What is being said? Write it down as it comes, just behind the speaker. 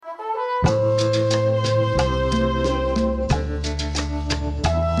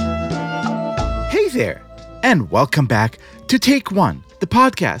there, and welcome back to Take One, the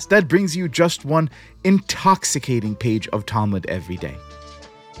podcast that brings you just one intoxicating page of Talmud every day.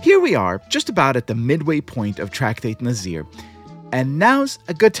 Here we are, just about at the midway point of Tractate Nazir, and now's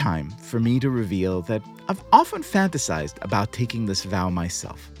a good time for me to reveal that I've often fantasized about taking this vow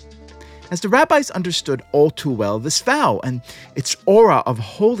myself. As the rabbis understood all too well, this vow and its aura of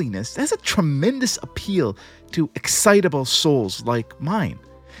holiness has a tremendous appeal to excitable souls like mine.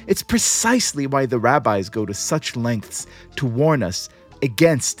 It's precisely why the rabbis go to such lengths to warn us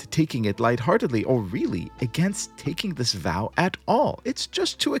against taking it lightheartedly, or really against taking this vow at all. It's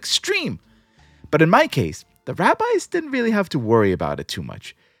just too extreme. But in my case, the rabbis didn't really have to worry about it too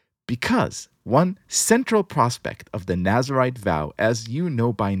much, because one central prospect of the Nazirite vow, as you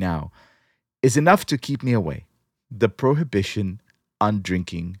know by now, is enough to keep me away: the prohibition on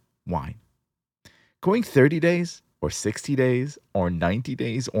drinking wine. Going 30 days, or 60 days, or 90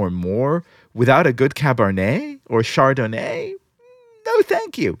 days, or more without a good Cabernet or Chardonnay? No,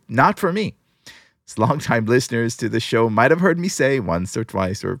 thank you. Not for me. As longtime listeners to the show might have heard me say once or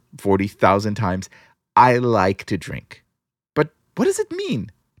twice or 40,000 times, I like to drink. But what does it mean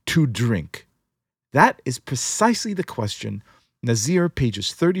to drink? That is precisely the question Nazir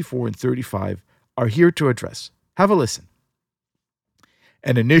pages 34 and 35 are here to address. Have a listen.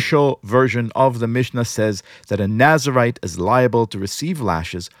 An initial version of the Mishnah says that a Nazirite is liable to receive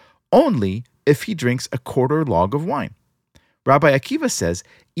lashes only if he drinks a quarter log of wine. Rabbi Akiva says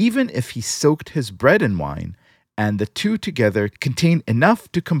even if he soaked his bread in wine and the two together contain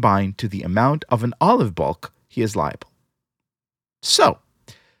enough to combine to the amount of an olive bulk, he is liable. So,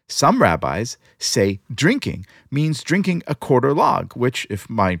 some rabbis say drinking means drinking a quarter log, which, if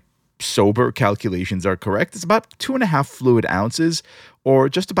my sober calculations are correct, is about 2.5 fluid ounces, or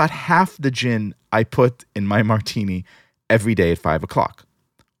just about half the gin I put in my martini every day at 5 o'clock.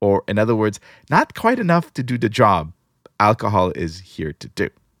 Or, in other words, not quite enough to do the job alcohol is here to do.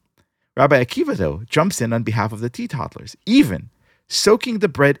 Rabbi Akiva, though, jumps in on behalf of the teetotalers, even soaking the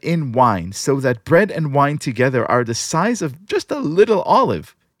bread in wine so that bread and wine together are the size of just a little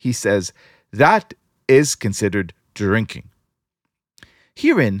olive. He says that is considered drinking.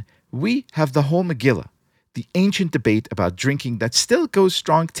 Herein, we have the whole Megillah, the ancient debate about drinking that still goes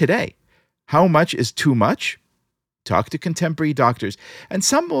strong today. How much is too much? Talk to contemporary doctors, and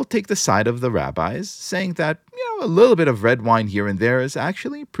some will take the side of the rabbis, saying that, a little bit of red wine here and there is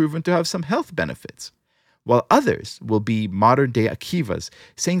actually proven to have some health benefits, while others will be modern-day Akivas,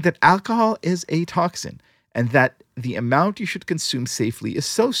 saying that alcohol is a toxin, and that the amount you should consume safely is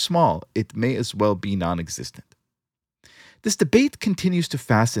so small it may as well be non-existent. This debate continues to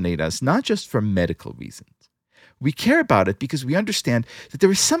fascinate us, not just for medical reasons. We care about it because we understand that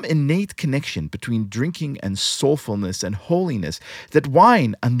there is some innate connection between drinking and soulfulness and holiness, that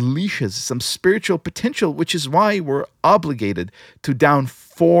wine unleashes some spiritual potential, which is why we're obligated to down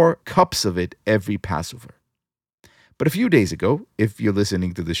 4 cups of it every Passover. But a few days ago, if you're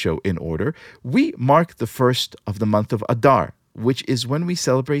listening to the show in order, we marked the first of the month of Adar, which is when we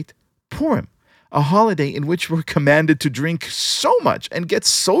celebrate Purim, a holiday in which we're commanded to drink so much and get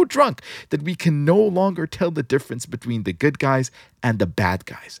so drunk that we can no longer tell the difference between the good guys and the bad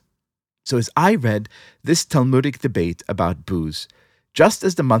guys. So as I read this Talmudic debate about booze, just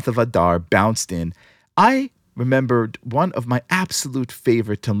as the month of Adar bounced in, I remembered one of my absolute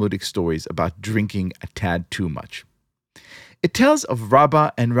favorite Talmudic stories about drinking a tad too much. It tells of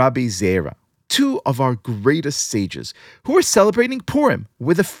Rabbah and Rabbi Zera, 2 of our greatest sages, who are celebrating Purim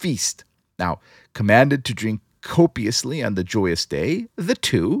with a feast. Now, commanded to drink copiously on the joyous day, the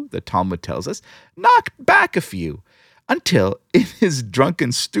 2, the Talmud tells us, knocked back a few, until, in his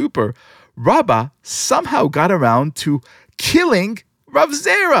drunken stupor, Rabbah somehow got around to killing Rav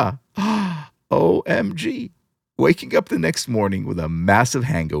Zera. OMG. Waking up the next morning with a massive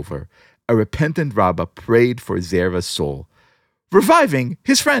hangover, a repentant Rabbah prayed for Zera's soul, reviving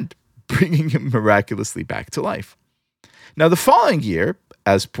his friend, bringing him miraculously back to life. Now, the following year,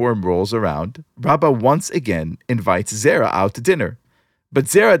 as Purim rolls around, Rabbah once again invites Zera out to dinner. But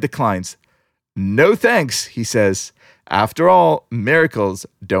Zera declines. No thanks, he says. After all, miracles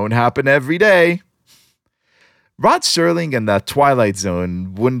don't happen every day. Rod Serling and the Twilight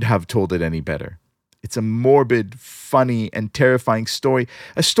Zone wouldn't have told it any better. It's a morbid, funny, and terrifying story,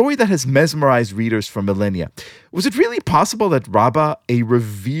 a story that has mesmerized readers for millennia. Was it really possible that Rabbah, a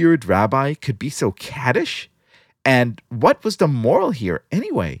revered rabbi, could be so caddish? And what was the moral here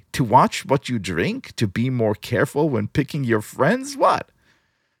anyway? To watch what you drink? To be more careful when picking your friends? What?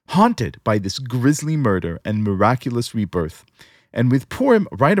 Haunted by this grisly murder and miraculous rebirth, and with Purim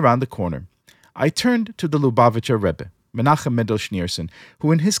right around the corner, I turned to the Lubavitcher Rebbe, Menachem Mendel Schneerson,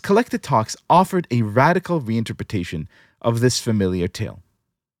 who in his collected talks offered a radical reinterpretation of this familiar tale.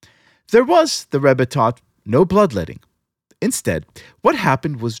 There was, the Rebbe taught, no bloodletting. Instead, what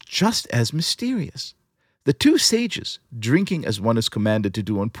happened was just as mysterious. The two sages, drinking as one is commanded to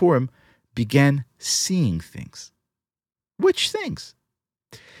do on Purim, began seeing things. Which things?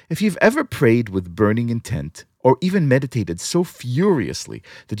 If you've ever prayed with burning intent, or even meditated so furiously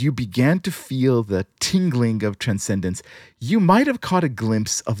that you began to feel the tingling of transcendence, you might have caught a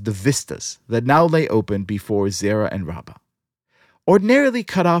glimpse of the vistas that now lay open before Zerah and Rabbah. Ordinarily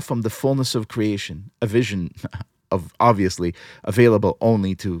cut off from the fullness of creation, a vision of obviously available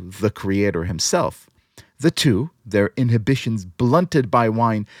only to the Creator himself, the two, their inhibitions blunted by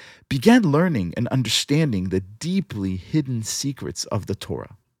wine, began learning and understanding the deeply hidden secrets of the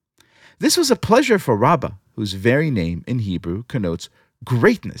Torah. This was a pleasure for Rabbah, whose very name in Hebrew connotes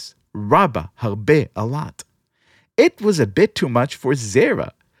greatness, Rabbah, harbe, a lot. It was a bit too much for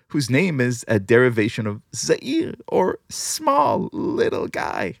Zerah, whose name is a derivation of Zair, or small little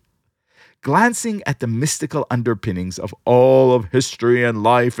guy. Glancing at the mystical underpinnings of all of history and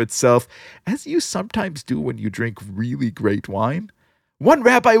life itself, as you sometimes do when you drink really great wine, one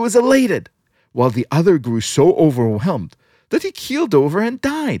rabbi was elated, while the other grew so overwhelmed that he keeled over and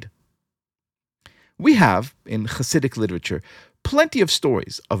died. We have, in Hasidic literature, plenty of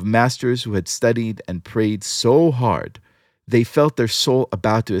stories of masters who had studied and prayed so hard they felt their soul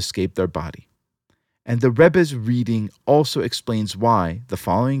about to escape their body. And the Rebbe's reading also explains why, the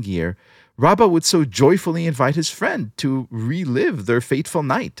following year, Rabbah would so joyfully invite his friend to relive their fateful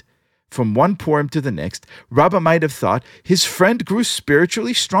night. From one Purim to the next, Rabbah might have thought his friend grew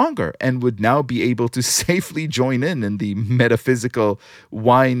spiritually stronger and would now be able to safely join in the metaphysical,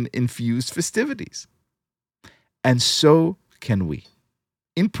 wine-infused festivities. And so can we.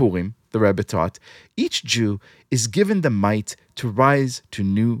 In Purim, the Rebbe taught, each Jew is given the might to rise to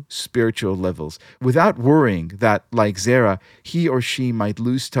new spiritual levels without worrying that, like Zerah, he or she might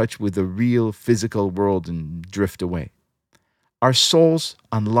lose touch with the real physical world and drift away. Our souls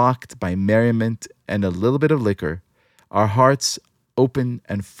unlocked by merriment and a little bit of liquor, our hearts open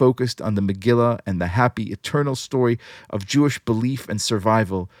and focused on the Megillah and the happy eternal story of Jewish belief and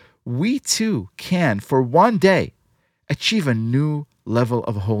survival, we too can, for one day, achieve a new level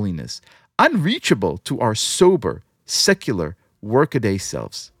of holiness, unreachable to our sober, secular, workaday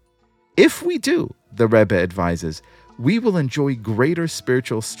selves. If we do, the Rebbe advises, we will enjoy greater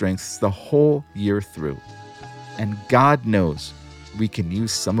spiritual strengths the whole year through. And God knows we can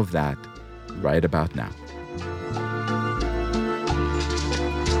use some of that right about now.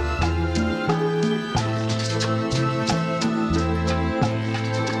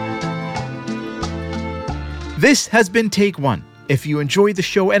 This has been Take One. If you enjoyed the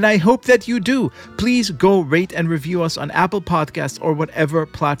show, and I hope that you do, please go rate and review us on Apple Podcasts or whatever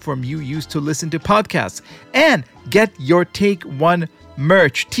platform you use to listen to podcasts. And get your Take One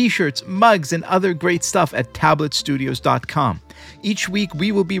merch, t-shirts, mugs, and other great stuff at tabletstudios.com. Each week,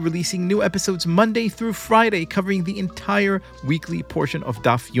 we will be releasing new episodes Monday through Friday, covering the entire weekly portion of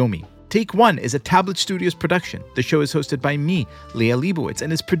Daf Yomi. Take One is a Tablet Studios production. The show is hosted by me, Leah Leibowitz,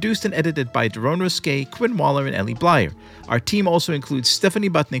 and is produced and edited by Daron Ruskay, Quinn Waller, and Ellie Blyer. Our team also includes Stephanie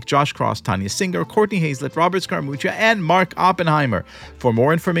Butnick, Josh Cross, Tanya Singer, Courtney Hazlett, Robert Scaramuccia, and Mark Oppenheimer. For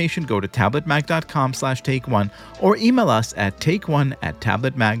more information, go to tabletmag.com/takeone or email us at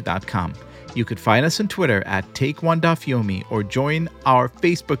takeone@tabletmag.com. You could find us on Twitter at TakeOne.Yomi or join our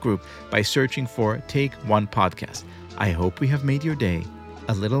Facebook group by searching for Take One Podcast. I hope we have made your day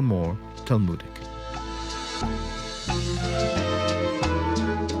a little more Talmudic.